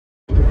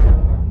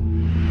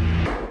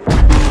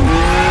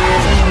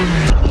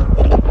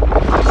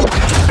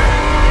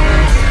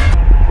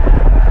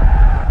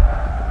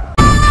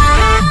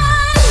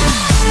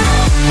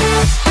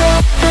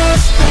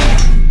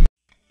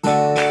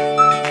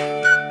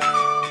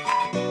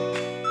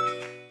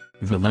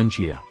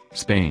Valencia,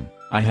 Spain.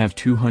 I have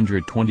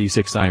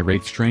 226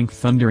 irate strength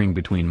thundering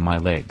between my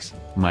legs,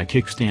 my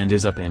kickstand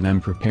is up and I'm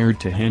prepared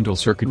to handle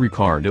Circuit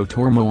Ricardo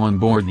Tormo on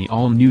board the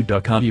all-new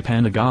Ducati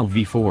Panigale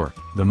V4,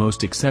 the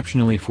most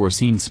exceptionally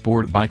foreseen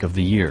sport bike of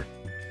the year.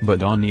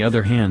 But on the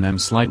other hand I'm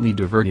slightly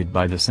diverted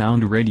by the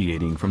sound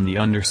radiating from the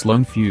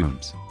underslung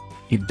fumes.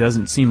 It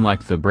doesn't seem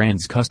like the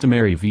brand's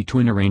customary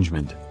V-twin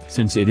arrangement,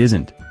 since it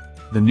isn't.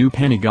 The new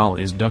Panigale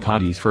is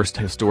Ducati's first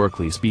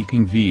historically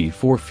speaking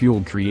V4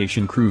 fueled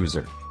creation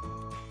cruiser.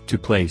 To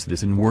place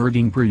this in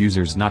wording per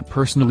users not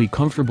personally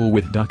comfortable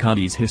with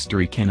Ducati's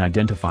history can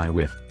identify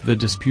with, the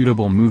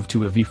disputable move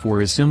to a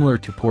V4 is similar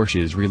to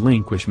Porsche's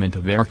relinquishment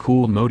of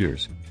air-cooled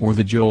motors, or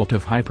the jolt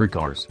of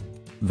hypercars.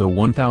 The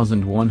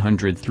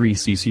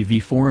 1103cc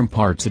V4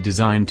 imparts a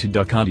design to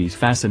Ducati's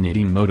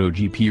fascinating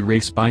MotoGP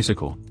race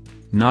bicycle.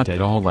 Not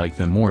at all like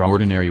the more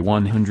ordinary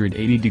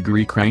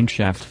 180-degree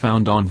crankshaft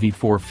found on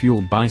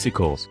V4-fueled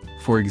bicycles,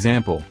 for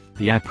example,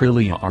 the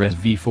Aprilia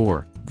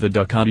RSV4. The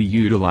Ducati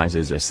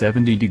utilizes a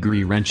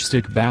 70-degree wrench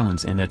stick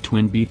balance and a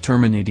twin-beat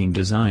terminating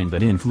design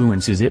that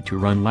influences it to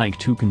run like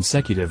two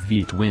consecutive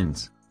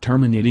V-twins,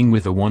 terminating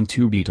with a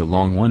 1-2 beat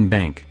along one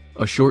bank,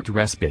 a short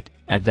respite,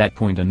 at that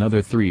point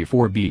another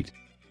 3-4 beat.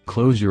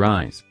 Close your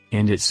eyes,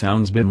 and it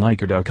sounds bit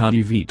like a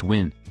Ducati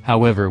V-twin,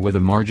 however with a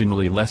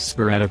marginally less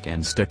sporadic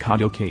and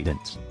staccato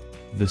cadence.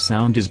 The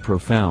sound is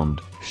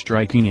profound,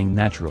 striking and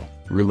natural,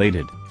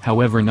 related,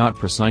 however not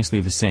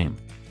precisely the same.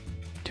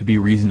 To be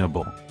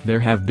reasonable, there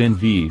have been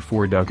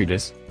V4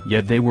 Ducatis,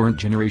 yet they weren't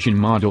generation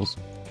models.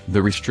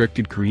 The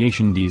restricted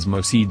creation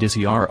Desmo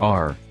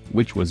CDCRR,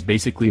 which was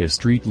basically a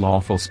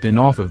street-lawful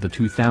spin-off of the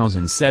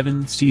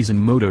 2007 season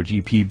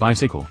MotoGP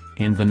bicycle,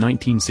 and the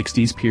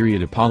 1960s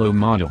period Apollo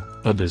model,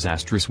 a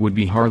disastrous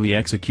would-be Harley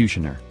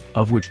executioner,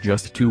 of which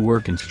just two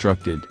were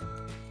constructed.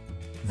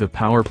 The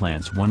power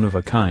plant's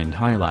one-of-a-kind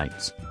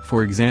highlights,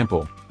 for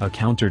example, a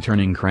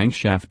counter-turning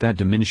crankshaft that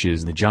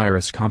diminishes the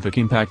gyroscopic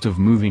impact of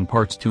moving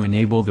parts to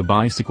enable the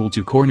bicycle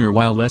to corner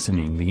while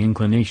lessening the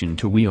inclination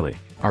to wheelie,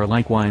 are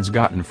likewise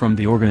gotten from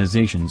the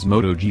organization's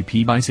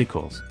MotoGP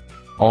bicycles.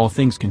 All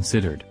things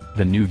considered,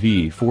 the new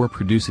V4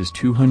 produces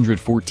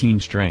 214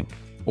 strength,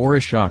 or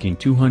a shocking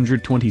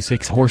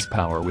 226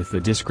 horsepower with the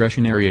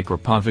discretionary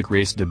Akrapovic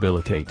race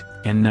debilitate,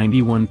 and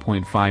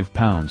 91.5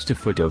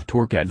 pounds-to-foot of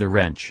torque at the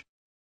wrench.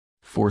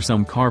 For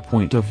some car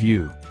point of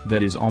view,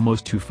 that is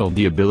almost twofold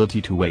the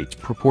ability-to-weight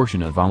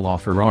proportion of a la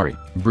Ferrari,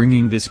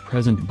 bringing this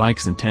present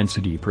bike's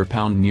intensity per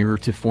pound nearer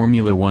to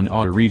Formula 1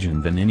 auto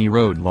region than any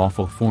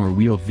road-lawful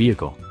four-wheeled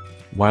vehicle.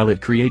 While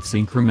it creates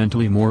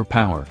incrementally more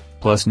power,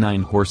 plus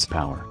 9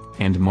 horsepower,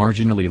 and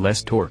marginally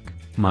less torque,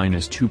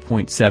 minus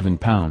 2.7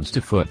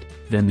 pounds-to-foot,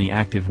 than the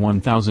active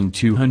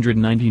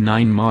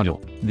 1299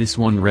 model, this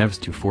one revs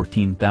to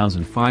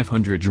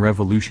 14,500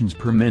 revolutions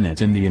per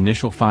minute in the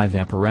initial 5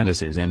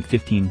 apparatuses and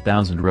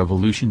 15,000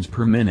 revolutions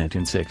per minute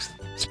in 6th,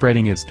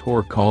 spreading its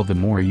torque all the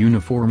more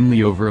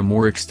uniformly over a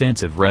more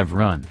extensive rev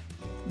run.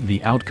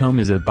 The outcome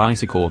is a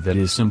bicycle that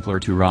is simpler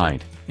to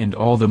ride, and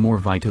all the more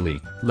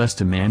vitally, less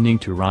demanding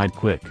to ride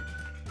quick.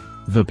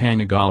 The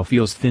Panigale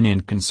feels thin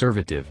and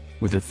conservative,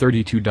 with a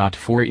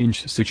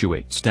 32.4-inch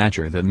situate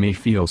stature that may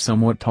feel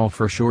somewhat tall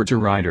for shorter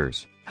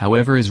riders,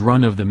 however is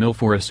run-of-the-mill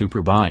for a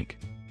superbike.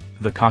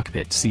 The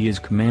cockpit seat is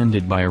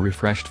commanded by a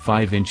refreshed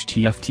 5-inch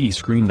TFT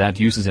screen that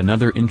uses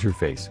another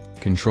interface,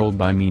 controlled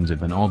by means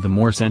of an all the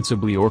more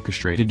sensibly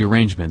orchestrated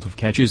arrangement of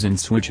catches and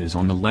switches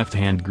on the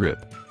left-hand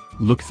grip.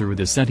 Look through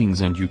the settings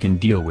and you can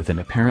deal with an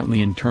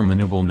apparently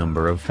interminable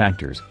number of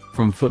factors,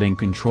 from footing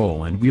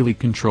control and wheelie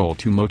control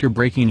to motor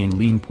braking and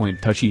lean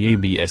point touchy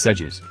ABS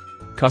edges.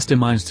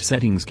 Customized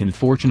settings can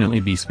fortunately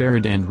be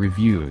spared and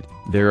reviewed,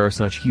 there are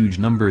such huge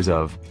numbers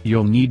of,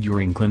 you'll need your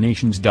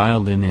inclinations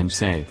dialed in and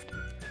saved.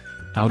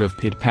 Out of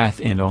pit path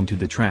and onto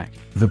the track,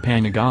 the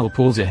Panigale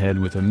pulls ahead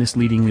with a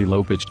misleadingly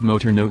low-pitched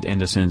motor note and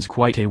ascends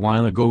quite a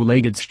while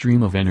ago-legged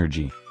stream of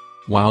energy.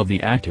 While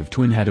the active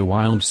twin had a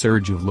wild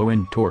surge of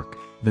low-end torque,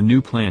 the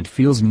new plant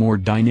feels more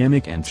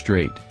dynamic and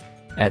straight.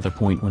 At the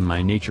point when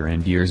my nature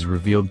and years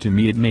revealed to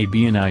me it may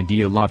be an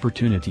ideal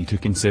opportunity to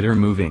consider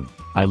moving,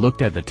 I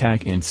looked at the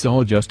tach and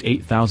saw just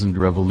 8,000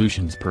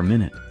 revolutions per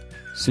minute.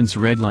 Since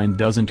redline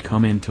doesn't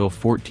come until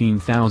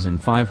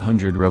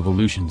 14,500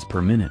 revolutions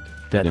per minute,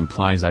 that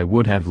implies I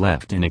would have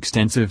left an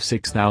extensive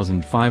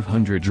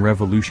 6,500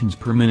 revolutions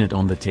per minute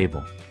on the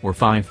table, or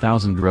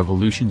 5,000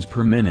 revolutions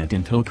per minute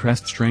until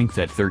crest strength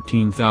at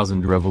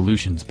 13,000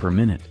 revolutions per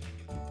minute.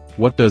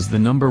 What does the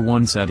number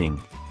 1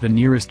 setting, the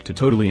nearest to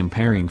totally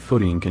impairing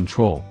footing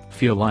control,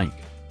 feel like?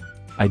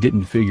 I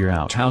didn't figure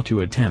out how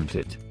to attempt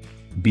it.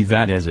 Be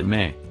that as it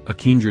may, a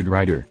kindred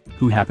rider,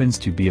 who happens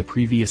to be a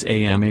previous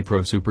AMA Pro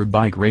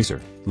Superbike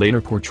racer,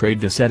 later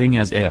portrayed the setting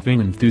as effing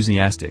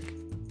enthusiastic.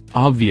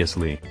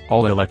 Obviously,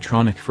 all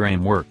electronic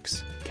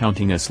frameworks,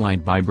 counting a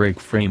slide-by-brake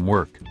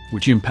framework,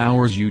 which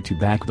empowers you to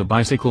back the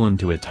bicycle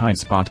into a tight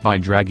spot by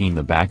dragging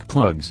the back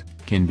plugs,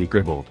 can be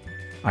crippled.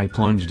 I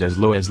plunged as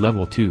low as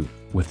level 2,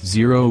 with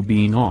 0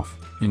 being off,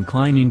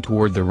 Inclining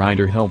toward the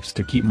rider helps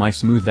to keep my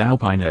smooth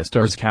alpine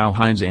esters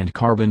cowhides and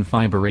carbon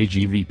fiber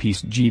AGV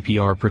piece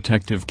GPR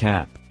protective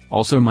cap,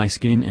 also my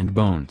skin and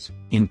bones,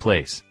 in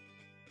place.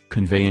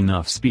 Convey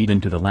enough speed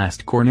into the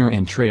last corner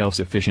and trail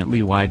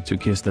sufficiently wide to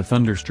kiss the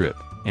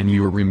thunderstrip, and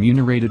you are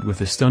remunerated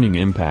with a stunning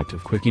impact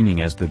of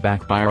quickening as the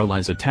back barrel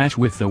lies attached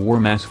with the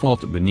warm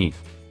asphalt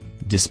beneath.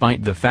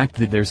 Despite the fact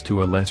that there's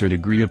to a lesser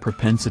degree a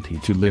propensity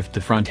to lift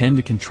the front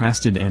end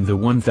contrasted and the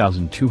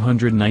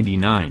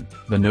 1299,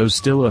 the nose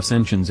still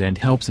ascensions and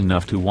helps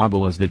enough to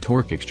wobble as the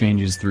torque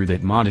exchanges through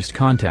that modest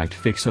contact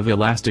fix of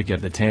elastic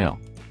at the tail.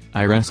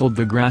 I wrestled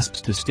the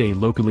grasps to stay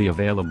locally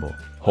available,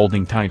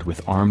 holding tight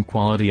with arm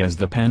quality as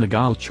the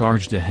Panigale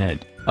charged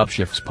ahead,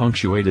 upshifts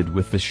punctuated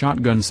with the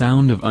shotgun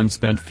sound of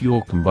unspent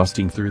fuel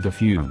combusting through the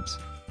fumes.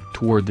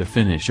 Toward the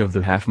finish of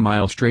the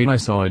half-mile straight I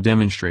saw a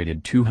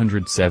demonstrated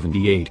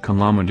 278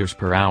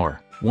 km/h,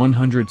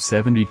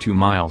 172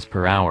 miles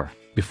per hour,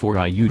 before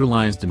I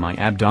utilized my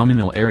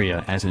abdominal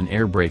area as an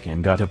air brake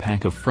and got a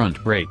pack of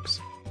front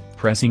brakes.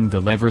 Pressing the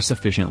lever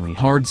sufficiently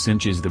hard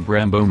cinches the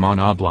Brembo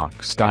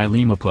monoblock style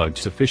EMA plug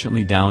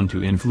sufficiently down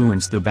to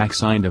influence the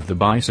backside of the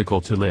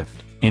bicycle to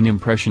lift, an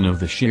impression of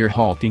the sheer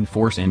halting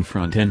force and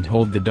front end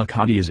hold the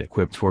Ducati is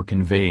equipped for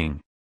conveying.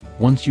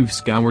 Once you've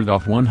scoured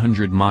off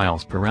 100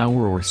 miles per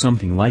hour or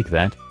something like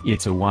that,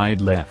 it's a wide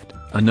left,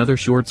 another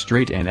short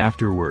straight and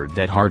afterward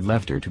that hard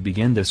lefter to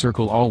begin the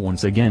circle all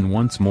once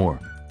more.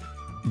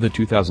 The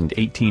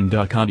 2018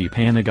 Ducati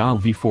Panigale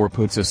V4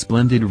 puts a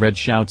splendid red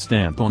shout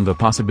stamp on the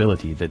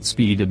possibility that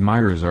speed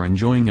admirers are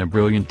enjoying a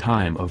brilliant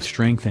time of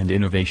strength and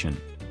innovation.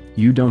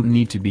 You don't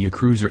need to be a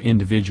cruiser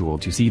individual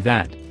to see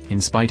that,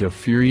 in spite of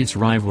furious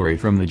rivalry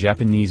from the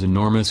Japanese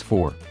enormous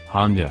four,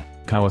 Honda,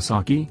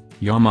 Kawasaki,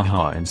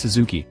 Yamaha and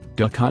Suzuki,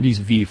 Ducati's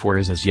V4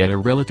 is as yet a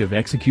relative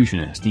execution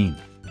esteem.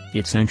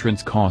 Its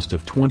entrance cost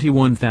of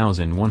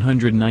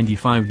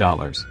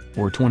 $21,195,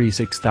 or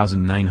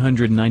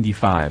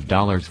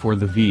 $26,995 for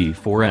the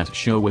V4's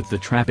show with the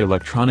trap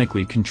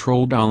electronically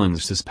controlled all-in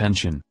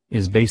suspension,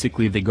 is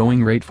basically the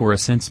going rate for a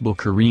sensible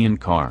Korean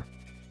car.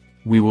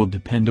 We will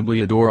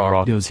dependably adore our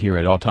autos here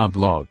at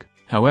Autoblog.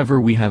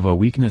 However, we have a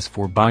weakness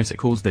for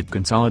bicycles that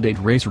consolidate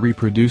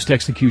race-reproduced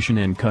execution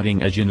and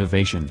cutting-edge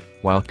innovation,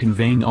 while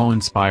conveying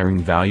awe-inspiring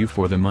value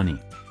for the money.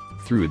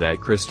 Through that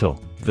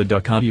crystal, the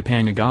Ducati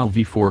Panigale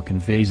V4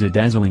 conveys a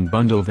dazzling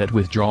bundle that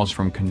withdraws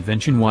from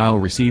convention while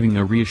receiving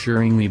a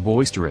reassuringly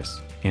boisterous,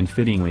 and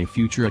fittingly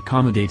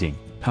future-accommodating,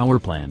 power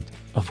plant,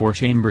 a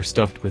four-chamber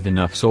stuffed with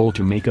enough soul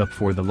to make up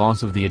for the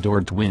loss of the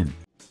adored twin.